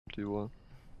Ty vole.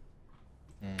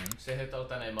 Si hital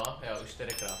ten Ima, jo, už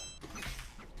 4krát.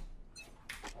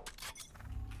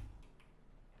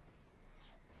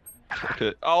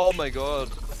 Okay. Oh my god!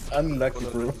 Unlucky,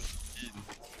 bro.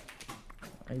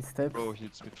 I stepped. Bro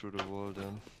hits me through the wall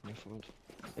then. My fault.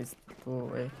 It's 2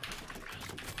 away.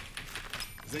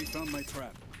 They found my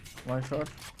trap. One shot.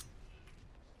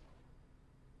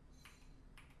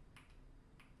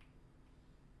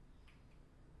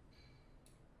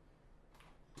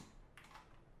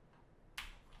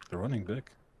 They're running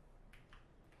back.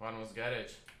 One was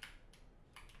garage.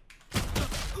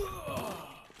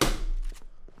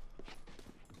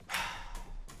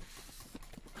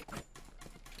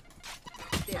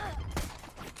 There.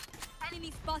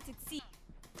 Enemy spotted C.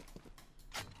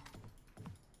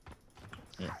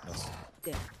 Yeah, that's.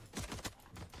 There.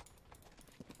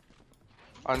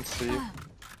 On C.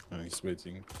 Oh, he's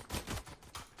waiting.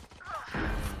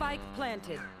 Spike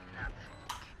planted.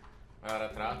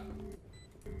 Retra.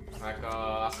 Jako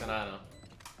asi ne, no.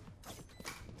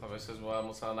 To by se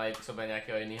musel najít k sobě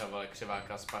nějakého jiného vole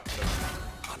křiváka z Pakru.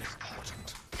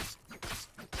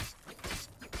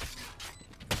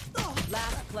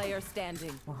 Last player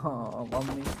standing. Oh,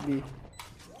 one needs B.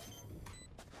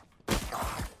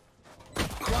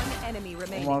 One enemy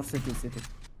remaining. One city.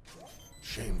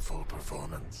 Shameful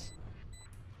performance.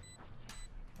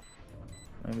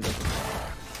 Maybe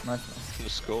that's nice.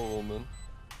 Let's go, man.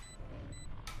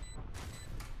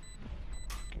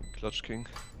 Clutch King.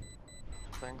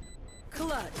 Thanks.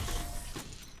 Clutch.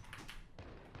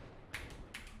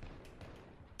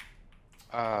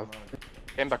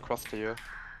 Came back cross to you.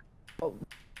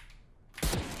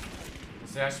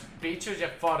 Jsi až píču, že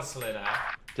forceli, ne?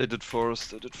 They did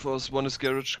force. One is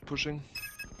garage pushing.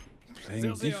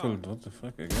 Playing default, what the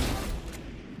fuck again?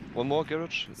 One more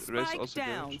garage. Race Spike also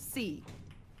down. garage. C.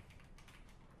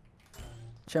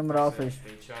 Čem Ralfish.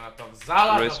 Píču, ona to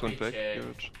vzala do Race went back píči.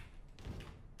 garage.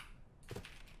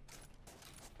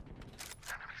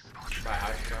 Bye,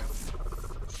 Hačka.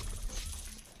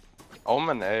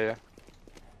 Omen A.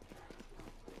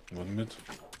 One mid.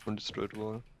 One destroyed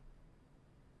wall.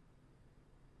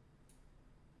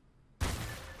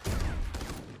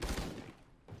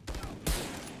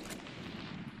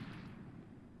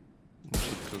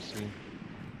 Should go C.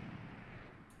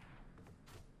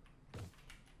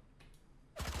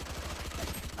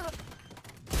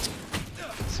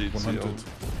 C, 100.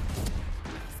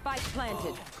 Spike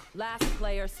planted. Last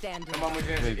player standing. Mám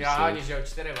může říct, Maybe já so. ani že o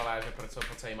 4 vole, že proč jsou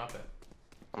po celé mapě.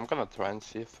 I'm gonna try and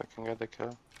see if I can get a kill.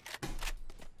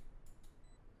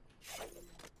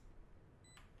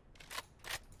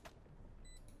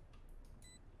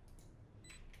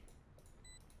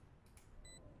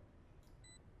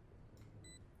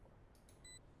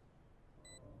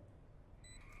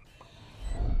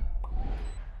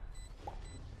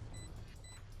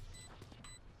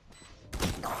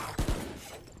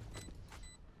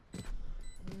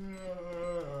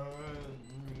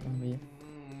 B.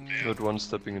 Not one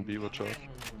stepping in B, watch out.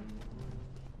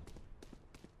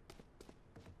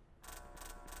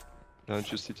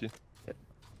 Behind you, CT.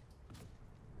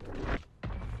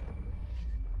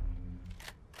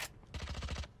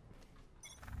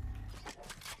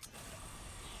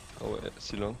 Oh,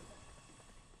 C long.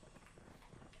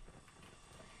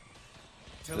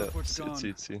 Teleport's Yeah,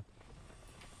 gone. C.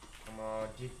 Kámo,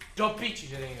 jdi do piči,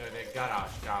 že někdo jde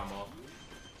garáž, kámo.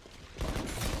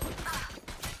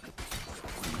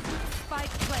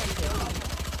 Spike planted.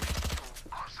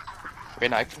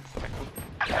 Wait, I can.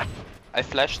 I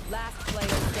flashed. Last player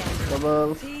standing.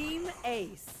 Double. Team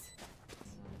Ace.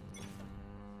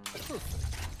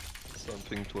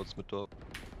 Something towards mid door.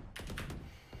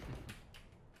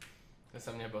 Ty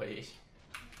se mě bojíš.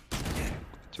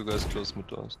 Two guys close mid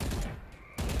doors.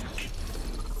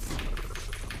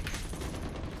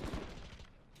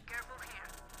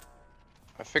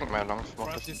 I think my long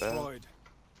smoke Trap is there. destroyed.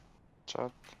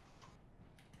 Chat.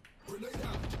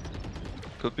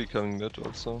 Could be coming mid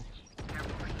also.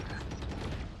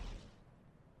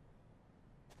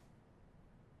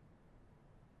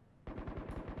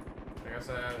 Tak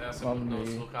já se Mám mutnu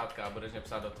B. sluchátka a budeš mě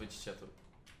psát do Twitch chatu.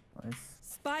 Nice.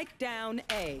 Spike down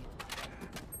A.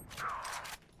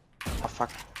 Oh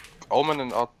fuck. Omen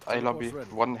in out A lobby.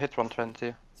 One hit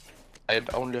 120. I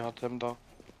only hurt him though.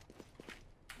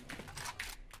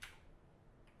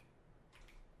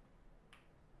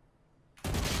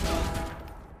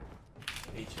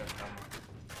 Píče, kámo.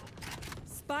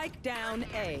 Spike down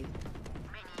A.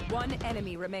 One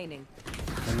enemy remaining.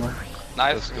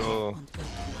 Nice. Let's go.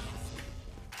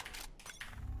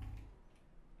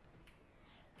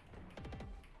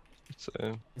 It's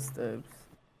A. Steps.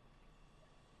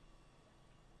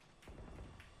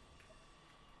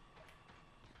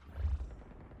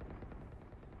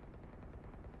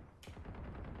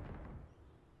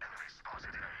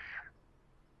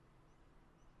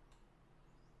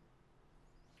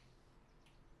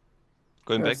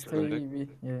 Going back, Stay going back. B.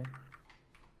 Yeah.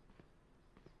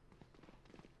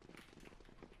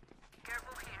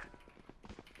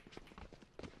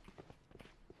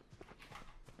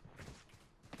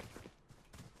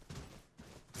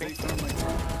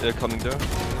 Yeah, coming there.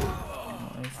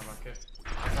 Nice. A taky.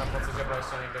 Já mám pocit, že byl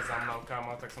ještě někde za mnou,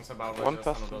 kámo, tak jsem se bál, že One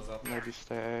dostanu person, dozad. maybe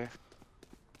stay A.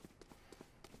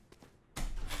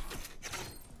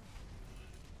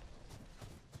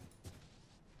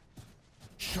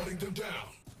 Shutting them down.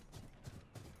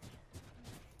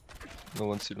 No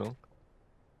one see long.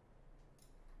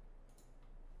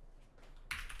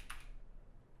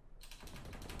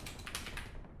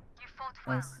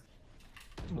 Nice.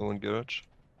 No one garage.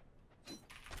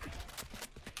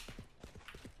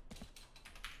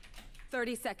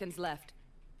 30 seconds left.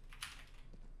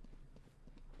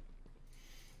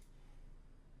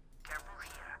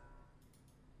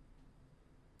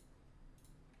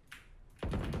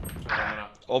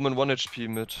 Omen 1 HP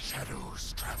mid.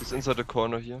 Shadows travel. He's inside the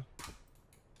corner here.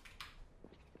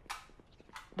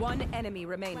 One enemy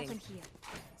remaining.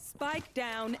 Spike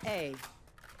down A.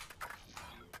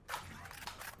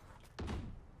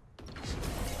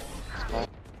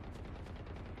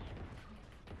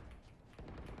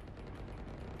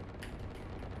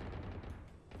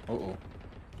 Oh.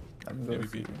 I'm Maybe going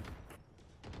B. to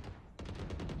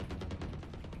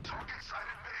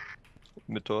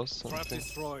Mid doors, Trap something.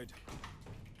 destroyed.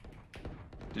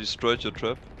 Destroyed your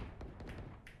trap.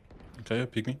 Okay,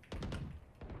 pick me.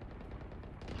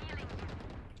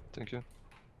 Thank you.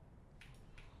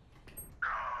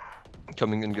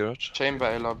 Coming in garage. Chamber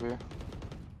A lobby.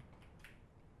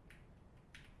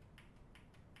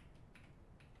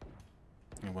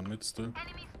 And one mid still.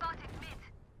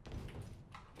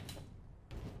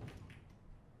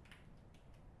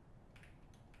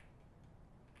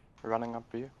 Running up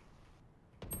B.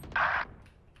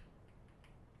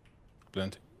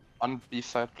 Planting. On B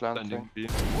side planting. Landing B.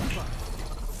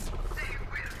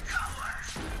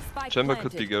 Spike Chamber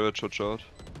could be planted. garage, watch out.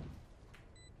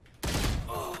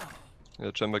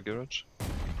 Yeah, chamber garage.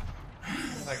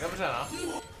 Tak dobře,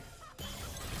 no.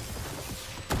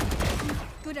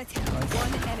 Good attempt.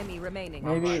 One enemy remaining.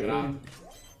 maybe.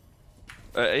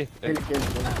 Hey, hey. Kill.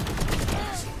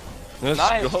 Let's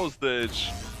Nice. go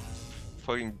stage.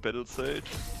 Fucking battle stage.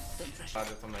 Tady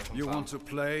to nejsem You sám. want to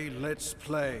play? Let's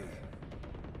play.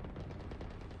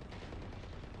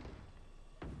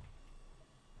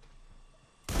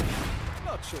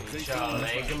 Not sure. Píčo,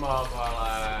 Nigma,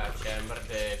 vole,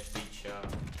 čemrdy, píčo.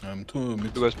 2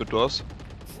 mid. You guys mid doors.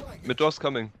 Mid doors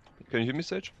coming. Can you hear me,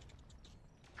 Sage?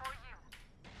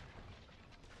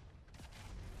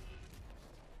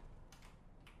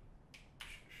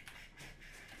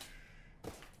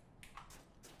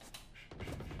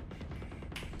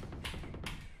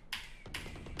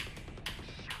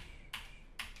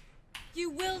 You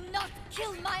will not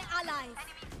kill my allies.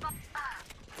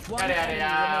 One Yada enemy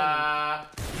yada remaining. yada.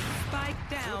 Spike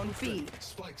down B.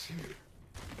 Spikes here.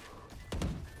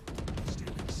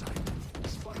 Still inside.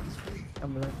 Spikes B.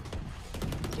 I'm like,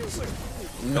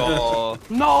 No.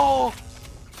 No!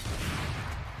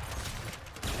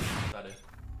 Tady.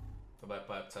 To bude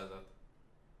po FCZ.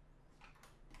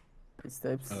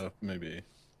 steps. Maybe A.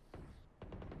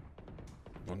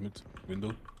 One mid.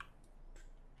 Window.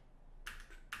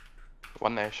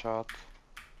 One A shot.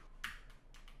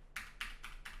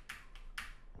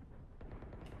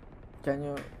 Can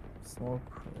you smoke?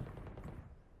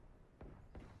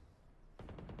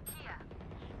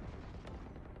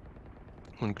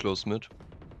 One close mid.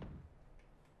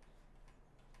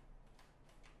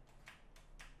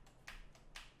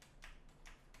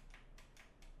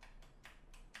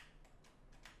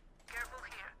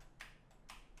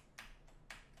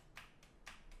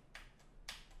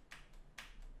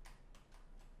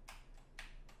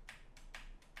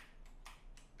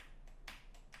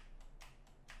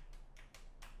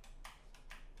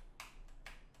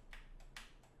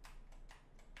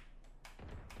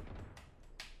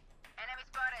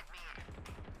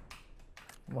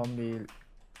 One B.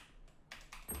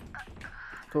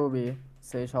 2B.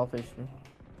 Sage half HP.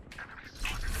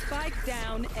 Spike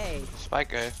down A.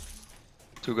 Spike A.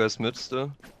 Two guys mid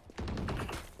still.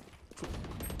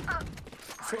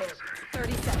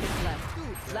 30 seconds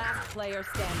left. Last player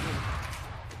standing.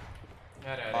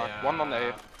 Yada yada yada. One on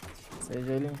A. Sage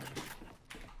A-Link.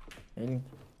 A-Link.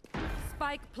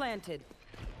 Spike planted.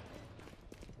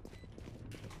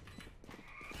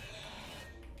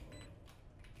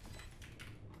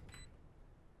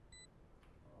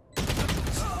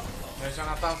 Než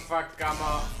ona tam fakt,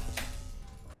 kamo.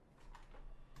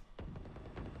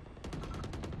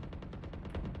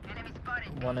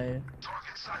 One A.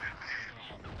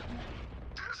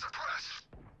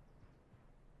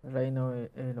 Rhino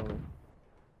A low.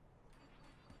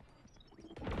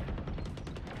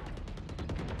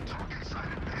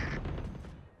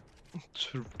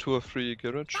 Two or three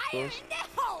garage doors.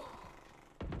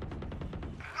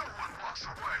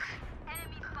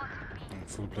 I'm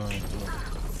full blind.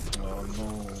 Oh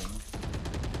no.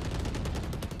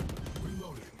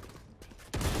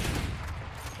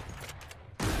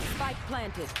 Spike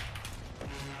planted.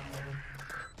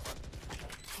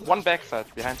 One backside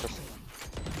behind us.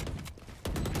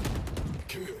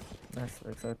 Nice,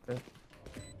 excited.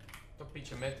 To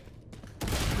píče mid.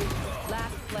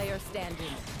 Last player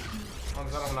standing. On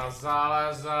zrovna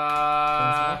zaleze.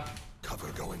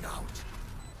 Cover going out.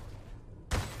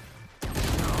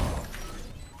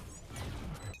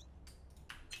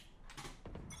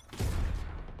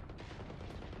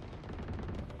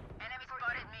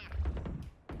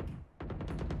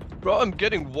 Bro, I'm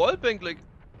getting wallbanged like.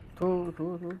 Two.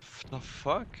 The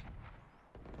fuck?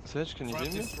 Sage, can you hear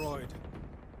me? Destroyed.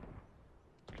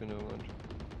 Okay, never mind.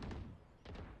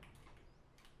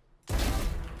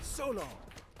 So long.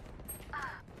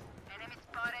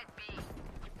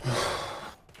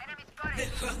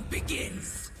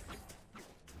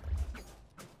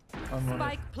 One more.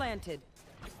 Spike planted.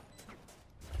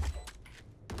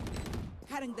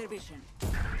 Cutting their vision.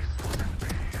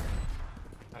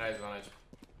 Hraj zvoneček.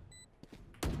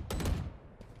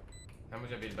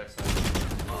 Nemůže být backside.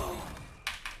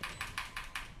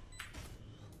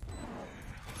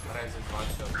 Hraj si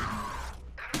zvoneček.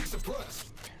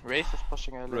 Race is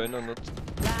pushing early. Reyna not.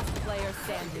 Last player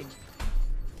standing.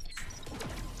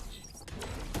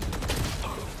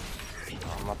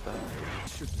 Oh, not bad.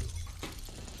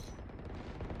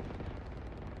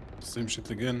 Same shit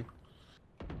again.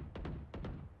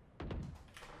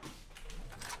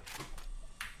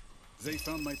 They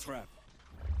found my trap.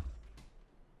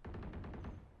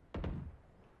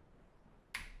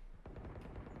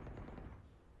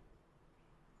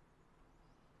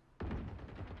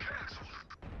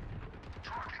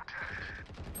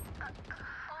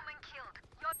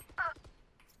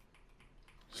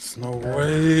 There's no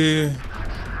way.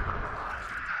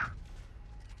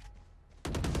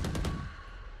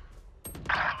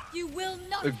 You will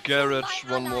not A kill garage,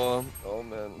 my one allies. more. Oh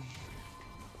man.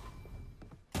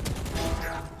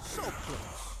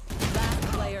 Last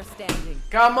player standing.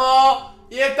 Kamo,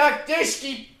 je tak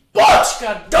těžký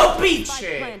počkat do Spike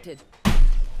píči! planted.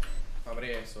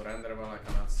 Dobrý, surrender byl na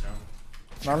kanál.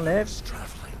 One left.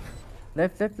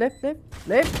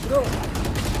 Left, bro.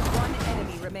 One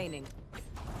enemy remaining.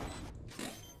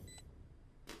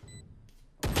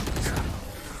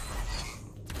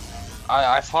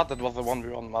 I thought it was the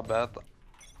 1v1, my bad.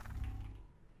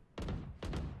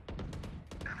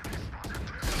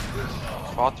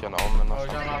 Thought you know, man. or Už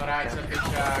mám something. vrát se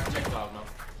píčák, checkloud, no.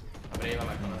 Dobrý,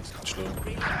 ale konec. Slow.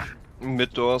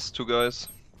 Mid doors, two guys.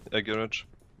 A garage.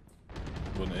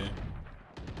 1A.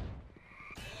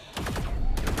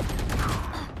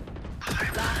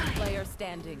 Last player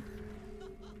standing.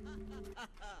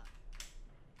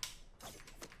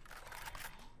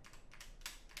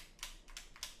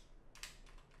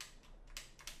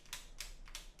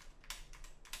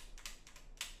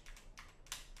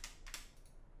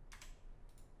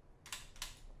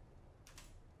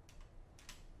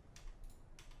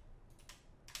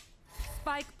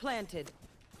 Spike planted.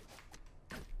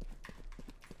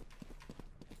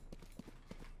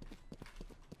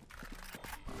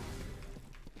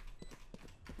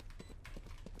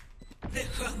 The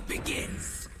hunt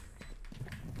begins.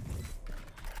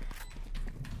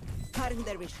 Cutting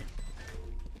their vision.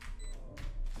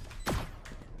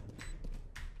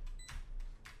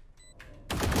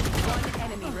 One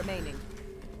enemy remaining.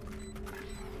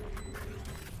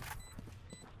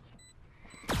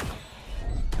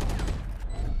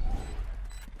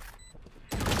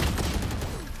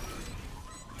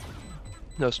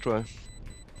 Nice try.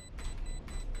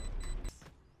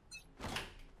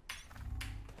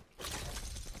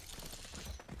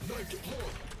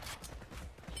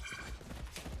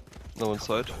 No one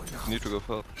side. Need to go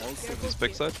far. He's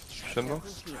backside. Chamber.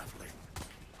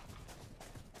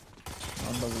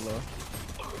 Under below.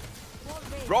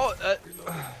 Bro,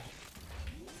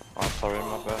 Oh, sorry,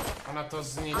 my bad. Ona to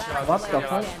zničila, What co the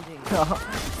dělá. fuck?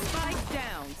 Spike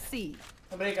down. C.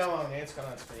 Dobrý, kámo, nic,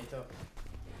 konec, pěj to.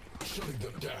 Shutting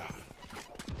them down.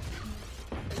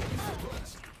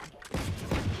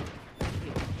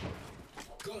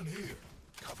 Gun here.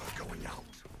 Cover going out.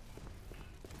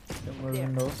 Chamber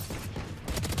window.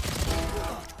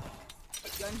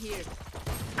 Gun here.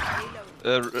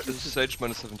 Reload. Sage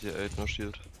minus 78, no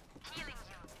shield.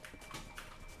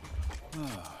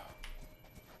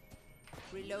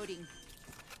 Reloading.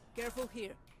 Careful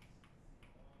here.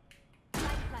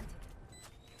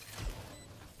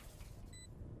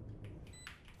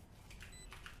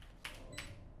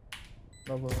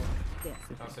 Double.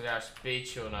 Tam se děláš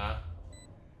piču, ne?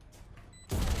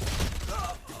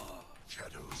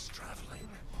 Shadows traveling.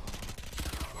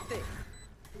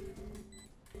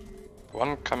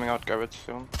 One coming out garage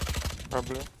soon.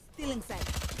 Probably. Still inside.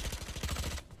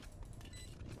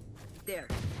 There.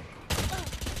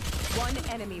 One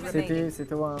enemy remaining.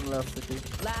 City one left city.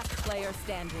 Last player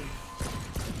standing.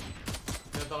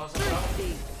 Do toho jsem dal.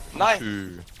 Nice!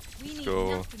 We need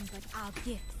Go. nothing but our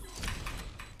gifts.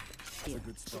 A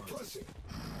good start.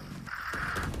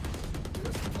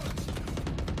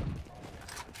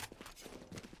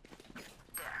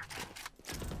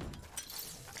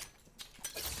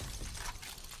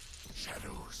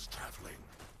 Shadows traveling.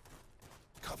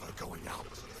 Cover going out.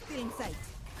 Still inside.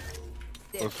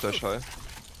 Oh, flash high.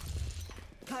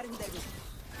 Cutting their vision.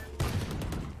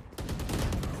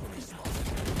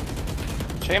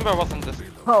 Chamber wasn't this.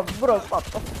 Oh, bro, what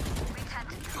the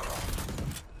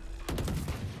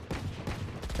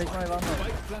Take my one.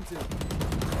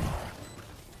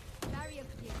 Barrier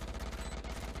clear.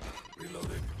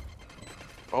 Reloading.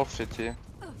 Both city.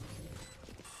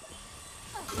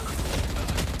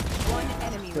 One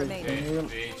enemy remaining.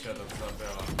 Pičo, to co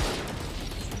bylo.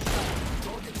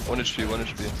 1 HP, 1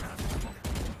 HP.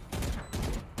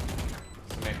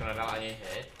 Jsem jako nedal ani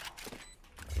hit.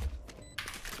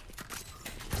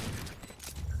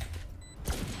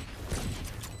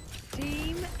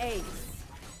 Team Ace.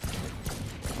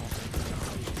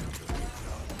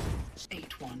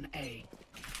 8-1A.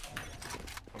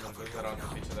 Mám to zadal ty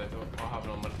piče, tady to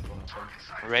ohavnou mrtvu na tom.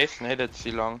 Race needed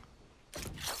C long.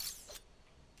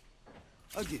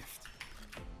 A gift.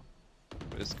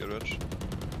 Raise garage.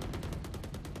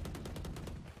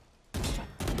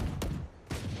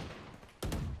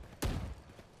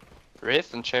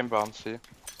 Race and chamber on C.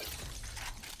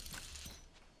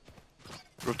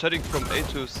 Rotating from A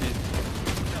to C.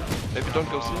 Maybe don't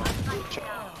go C.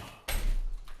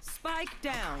 Spike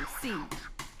down. C.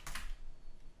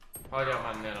 Pojď jo,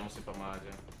 man, ne, nemusí pomáhat,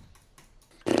 jo.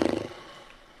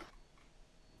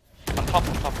 On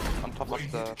top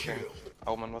of the thing.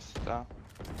 Omen was there.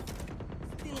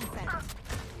 Still inside.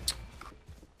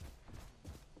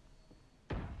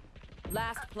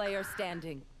 Last player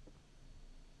standing.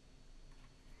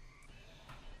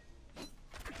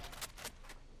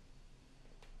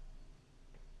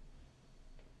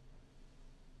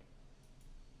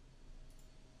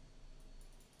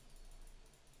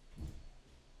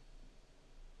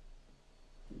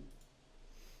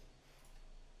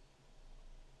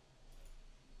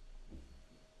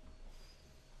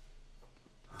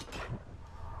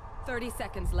 Thirty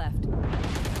seconds left.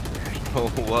 Oh,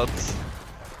 what?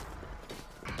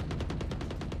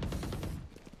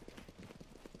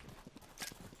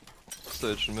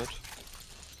 Stage mid.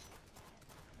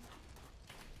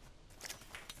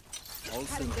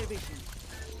 Cutting their vision.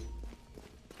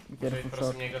 Be Pojď careful prosím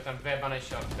short. někdo ten vyjebanej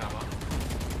short, kámo.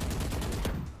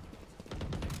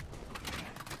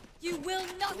 You will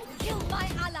not kill my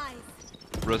allies.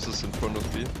 Res is in front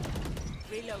of B.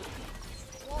 Reload.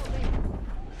 Wall ready.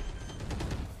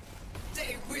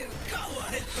 They will go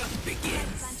when it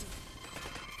begins.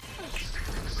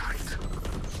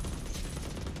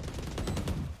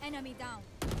 Enemy down.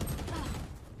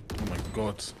 Oh my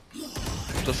god.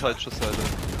 Just hide, just hide.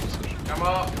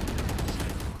 Kámo,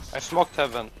 I smoked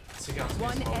heaven. cigánský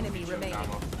One smoke, enemy pičo, remaining.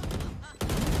 kámo.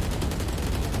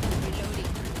 Reloading.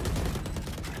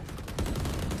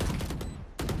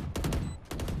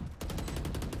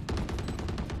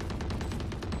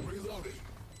 Reloading.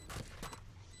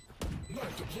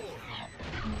 Knife deployed.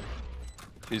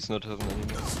 He's not heaven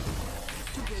anymore.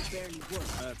 Two will barely work.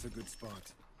 That's a good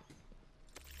spot.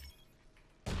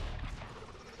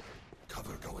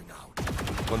 Cover going out.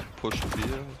 One push B,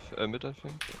 mid I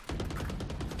think.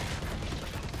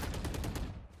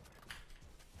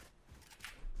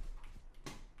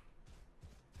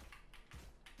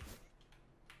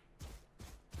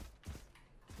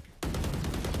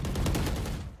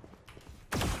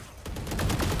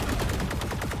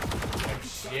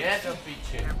 Je to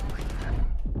piči.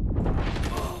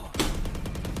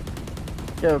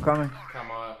 Kill coming.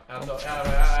 Kámo,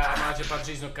 já mám, že pak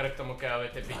říznu krk tomu Keovi,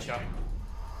 ty piča.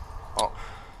 Oh.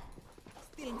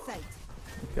 Still inside.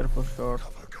 Be careful short.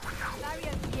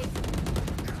 Barrier created.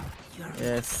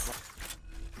 Yes.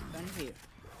 Gun here.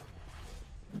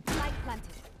 Light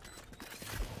planted.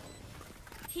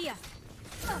 Here.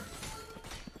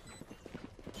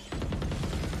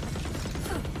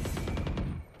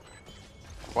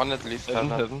 One at least Heaven,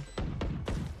 heaven. heaven.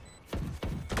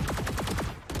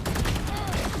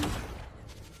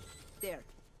 There.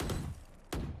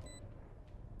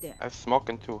 There. I have smoke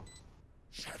in two.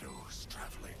 Shadows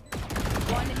traveling.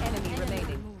 One enemy remaining.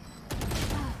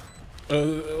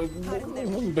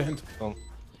 Behind. Oh.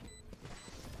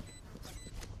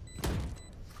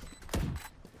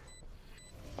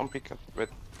 Don't pick it. Wait,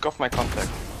 go off my contact.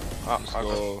 Ah, Let's okay.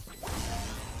 go.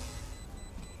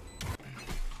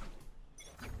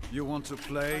 You want to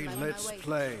play? Let's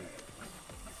play.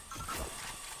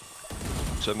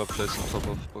 Gemma plays on top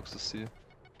of boxes C.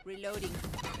 Reloading.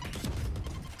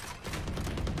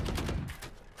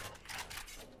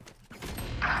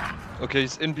 Okay,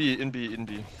 he's in B, in B, in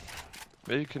B.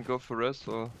 Maybe you can go for res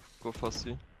or go for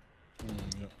C.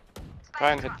 Yeah.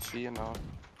 Try and hit C now.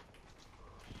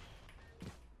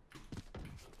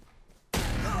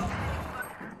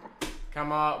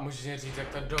 Kamo, můžeš mi říct, jak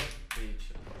to do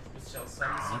píč. Vystřel jsem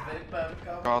s vypem,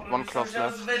 kamo. God, one cross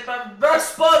left. S vypem do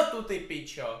sportu, ty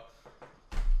pičo.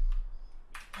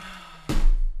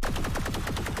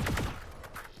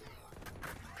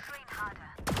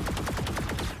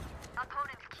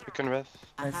 You can rest.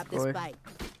 I Nice have the boy. spike.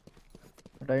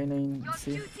 Raining,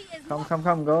 see.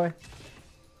 Come, go away.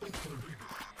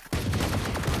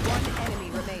 One enemy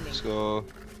remaining. Let's go.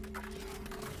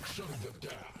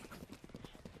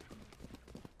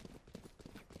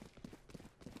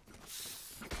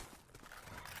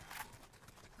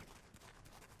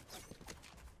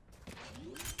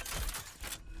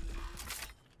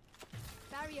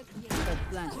 Barrier created.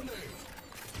 Planted.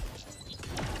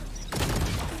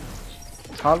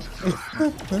 Half.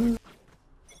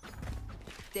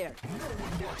 There.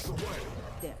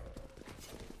 There.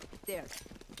 There.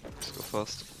 Let's go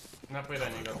fast. Napój do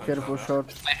niego tam. Careful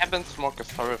short. I haven't smoked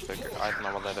is horrific. I'd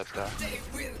never let it there.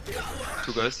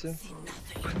 Two guys here.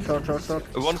 Short.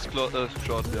 One's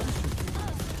short, yeah.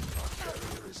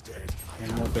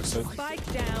 One more backside. Spike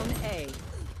down A.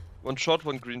 One short,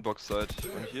 one green box side.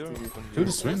 One here, one Dude, here.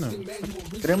 it's random.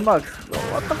 Grimbox.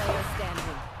 Last player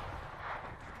standing.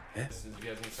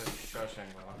 Zwiedznica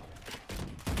osiągnęła.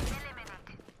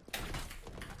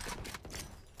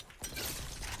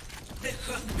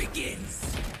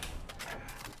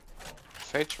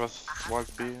 Sage was wild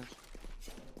B.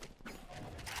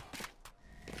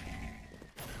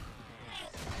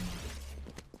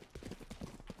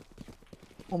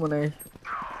 Omen.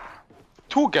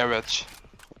 Two garage.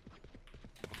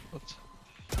 What?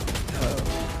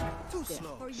 Too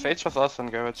slow. Sage was also in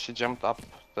garage. She jumped up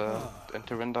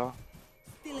into window.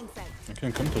 Still inside. I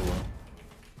can come to one.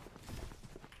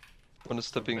 One is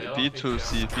stepping B to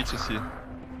C, B to C.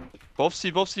 Both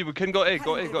C, we can go A,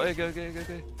 go A.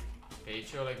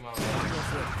 Pičo, like mám.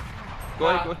 Go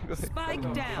A.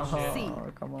 Spike down C.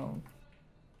 Oh, come on.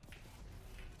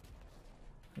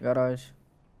 Garage.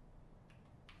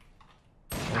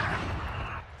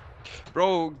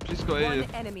 Bro, please go A. One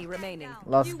enemy remaining.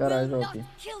 Last You garage will OP. not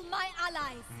kill my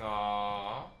allies.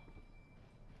 No.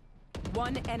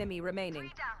 One enemy remaining.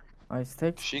 Nice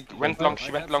take. She went long.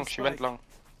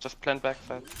 Just plant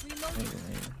backside.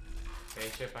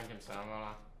 Pičo, pankem sám,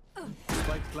 ale.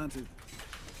 Spike planted.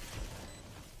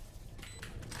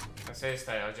 Jsem si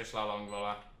jistý, jo, že šla long,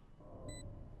 vole.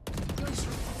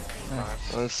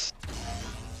 Nice.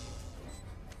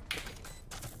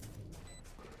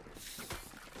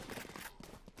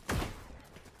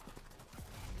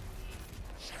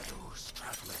 Shadows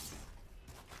traveling.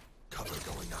 Cover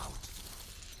going out.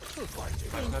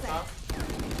 Máš na to?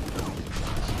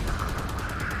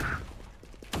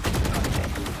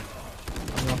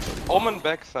 Omen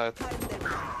backside.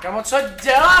 Kamo, co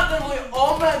dělá ten můj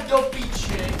omen do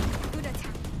píči? Good attack.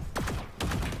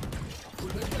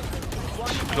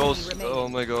 Close. Oh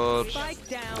my god. Spike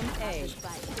down A.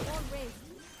 Spike. All raised.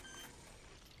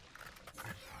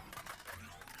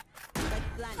 Spike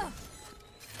planted.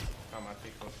 Kamo, ty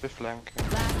kos. With flank.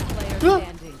 Last player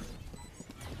standing.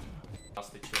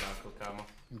 Asi čiráku, kámo.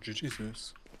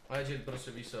 GG's. Legit,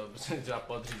 prostě víš co, prostě dělá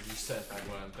podřízíš se, tak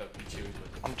budem to píči už.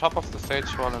 On top of the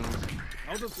sage wall and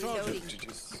Out of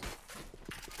charges.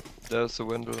 There's a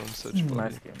window on Sage body.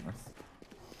 Nice game, nice.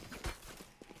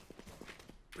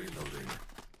 Reloading.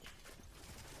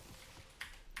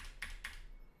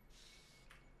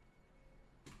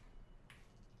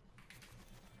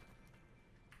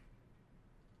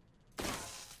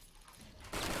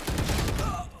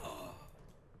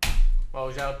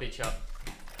 Bohužel piča.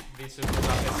 Víc už to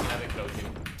zápěsí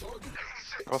nevykroužím.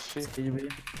 go C. Sage B.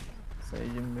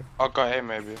 Sage B. Or go A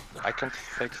maybe. I can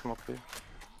fake smoke B.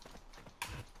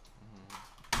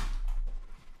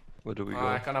 Where do we No, go?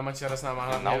 jako na moči roznáma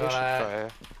Now hlavně, we should go vole,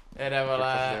 A. jede,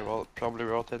 Because they vole, will probably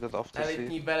rotated off to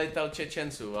elitní C. velitel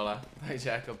Čečenců, vole, takže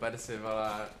jako Persi,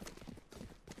 vole.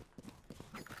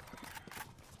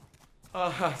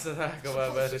 Aha, se to jako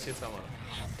bude řešit sama.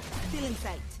 Still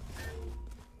inside.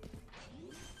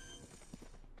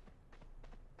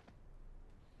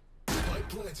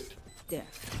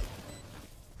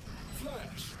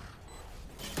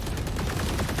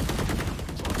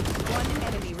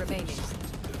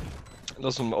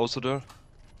 There's some also there.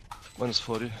 Minus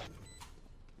 40.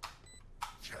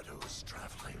 Shadows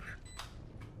traveling.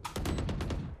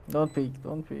 Don't peek,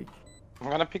 don't peek. I'm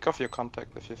gonna pick off your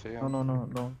contact if you see him. No,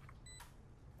 don't.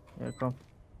 Yeah, come.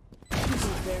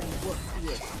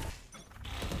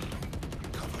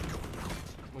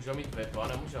 Můžou mít Vipo,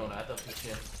 nemůžou, ne, to piči.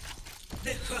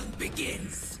 The hunt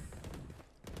begins.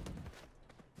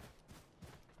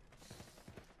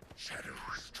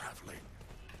 Shadows traveling.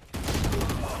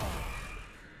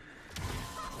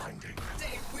 Blinding.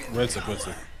 Red sec, red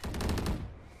sec.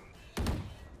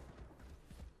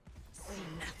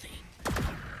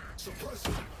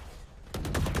 Suppressing.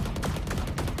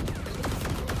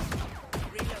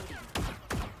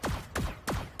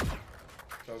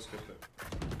 To was good.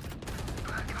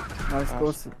 Nice,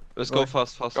 close. Let's go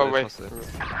fast. Oh wait. Fast.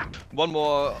 One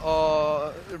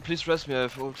more. Please rest me, I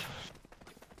have ult.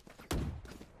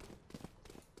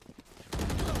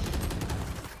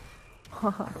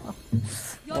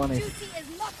 Your One duty is.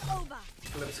 is not over.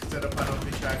 Lips chce dopadnout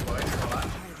pičák, boys, vole.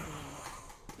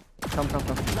 Come.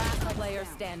 Last player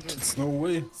standing. It's no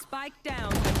way. Spike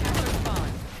down. Attacker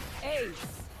spawn. Ace.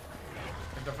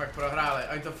 Oni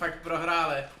to fakt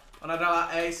prohráli. Ona dala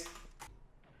ace.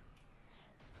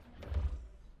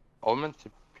 Omen,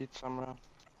 ty pít somewhere.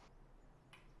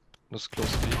 Let's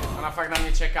close B. Ona fakt na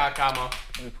mě čeká, kámo.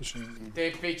 I'm pushing.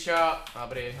 Ty pičo.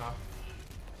 Dobrý, no.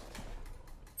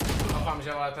 Doufám,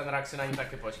 že vole, ten rak si na ní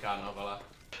taky počká, no vole.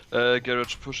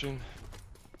 Garage pushing.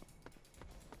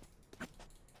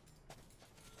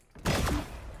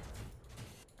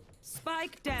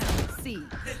 Spike down. C.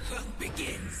 The hunt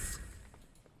begins.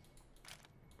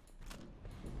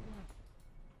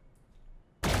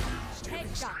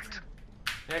 Headshot.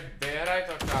 Jak vyhraj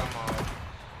to, kámo.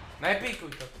 Nepíkuj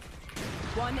to.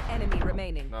 One enemy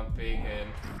remaining. Dám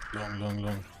píkem.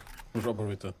 Long. Už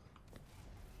oborujte.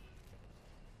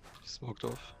 Smoked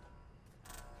off.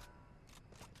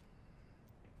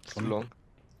 It's too long.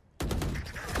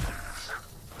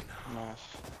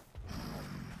 Nice.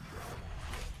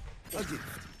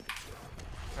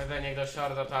 Jde někdo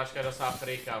short, zatáčka do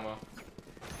free, kámo.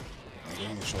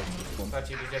 Long short.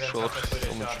 Stačí, když jeden Short. sapek půjde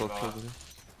Someone short, short vole. probably.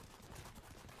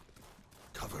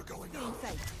 Cover going out.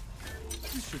 Inside.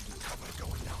 This should be cover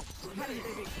going out.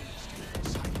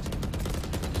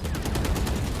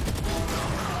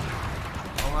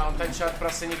 On ten short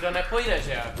prostě nikdo nepojde,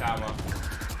 že jo, kámo.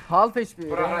 Half HP.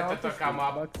 Prohrajte half to, HP.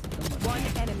 kámo. Bucks. One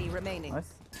enemy remaining.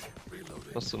 Nice.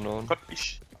 Must have known. Could be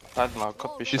I don't know,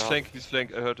 could be He's short.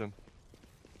 flank. I heard him.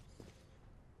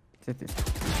 City.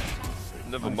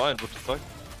 Never mind. What the fuck?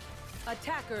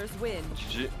 Attackers win.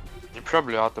 GG. You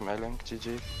probably heard them, Elling. GG.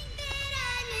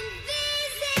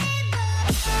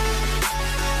 Invisible.